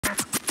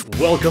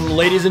Welcome,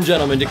 ladies and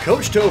gentlemen, to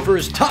Coach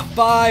Topher's Top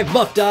 5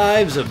 Muff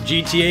Dives of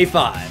GTA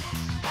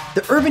 5.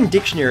 The Urban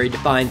Dictionary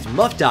defines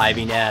muff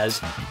diving as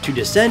to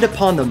descend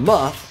upon the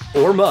muff,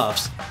 or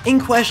muffs, in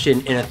question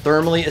in a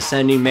thermally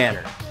ascending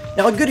manner.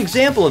 Now, a good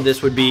example of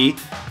this would be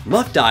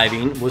muff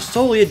diving was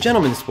solely a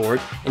gentleman's sport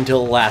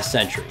until the last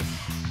century.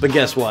 But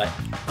guess what?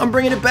 I'm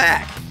bringing it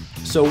back.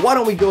 So why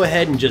don't we go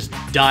ahead and just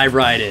dive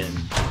right in.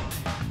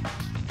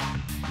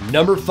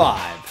 Number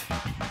 5.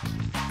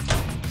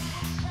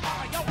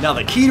 Now,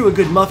 the key to a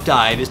good muff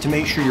dive is to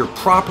make sure you're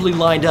properly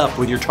lined up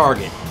with your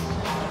target.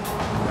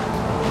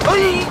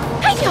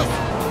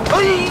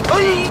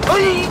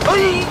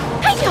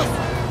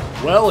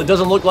 Well, it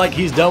doesn't look like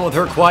he's done with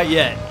her quite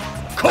yet.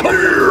 Come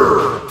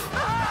here!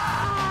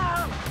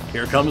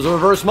 Here comes a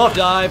reverse muff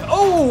dive.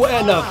 Oh,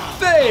 and a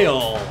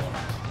fail!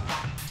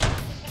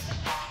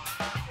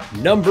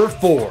 Number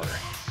 4.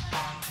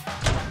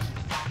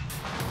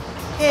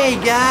 Hey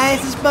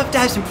guys, let's muff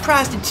dive some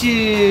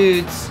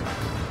prostitutes.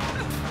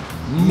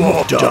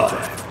 Muff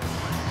dive.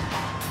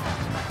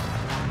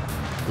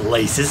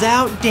 Laces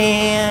out,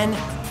 Dan.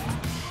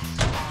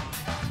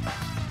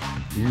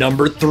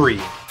 Number 3.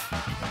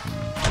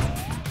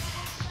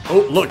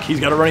 Oh, look,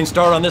 he's got a running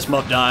start on this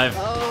muff dive.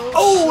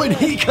 Oh, and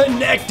he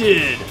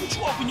connected.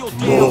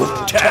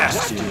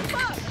 Muff-tastic.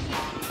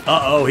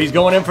 Uh-oh, he's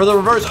going in for the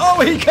reverse.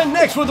 Oh, he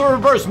connects with the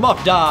reverse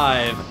muff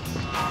dive.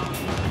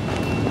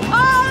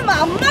 Oh,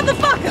 my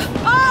motherfucker.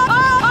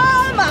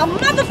 Oh, my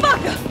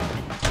motherfucker.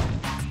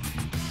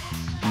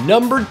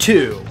 Number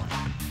 2.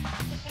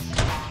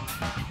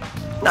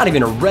 Not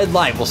even a red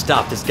light will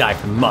stop this guy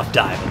from muff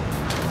diving.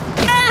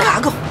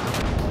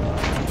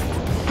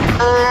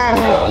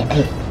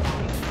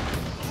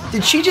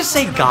 Did she just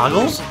say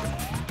goggles?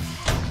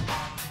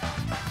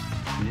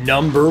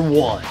 Number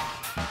 1.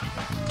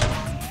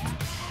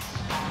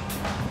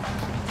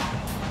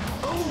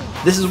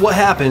 This is what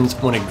happens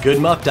when a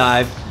good muff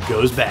dive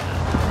goes bad.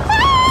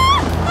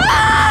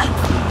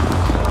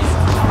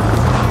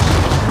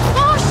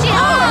 Oh shit!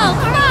 Oh,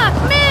 fuck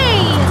me!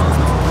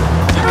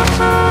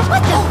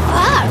 What the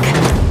fuck?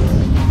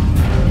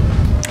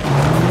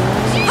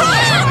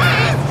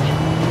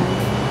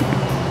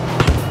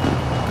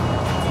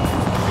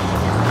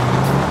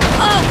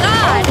 Oh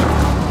god!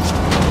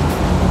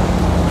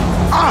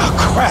 Oh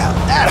crap,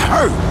 that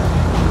hurt!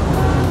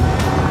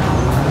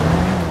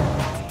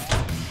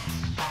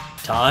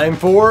 Time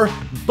for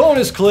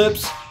bonus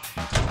clips.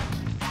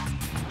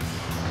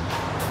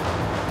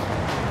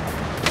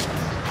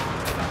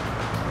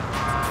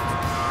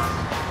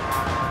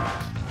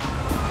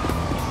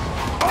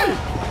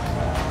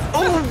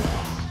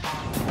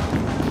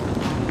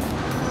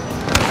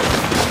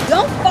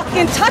 Don't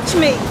fucking touch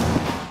me.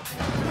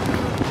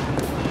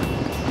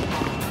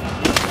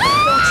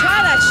 Don't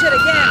try that shit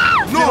again.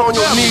 Get on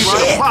your knees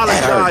and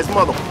apologize,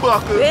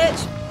 motherfucker!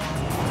 Bitch.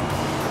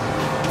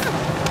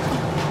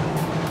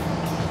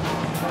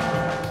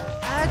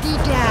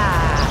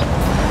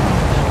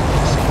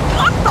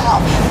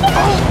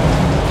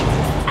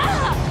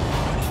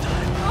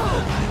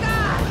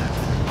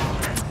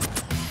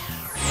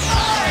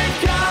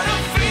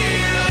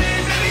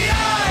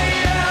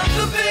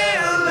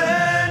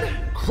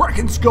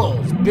 Cracking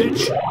skulls,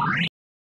 bitch.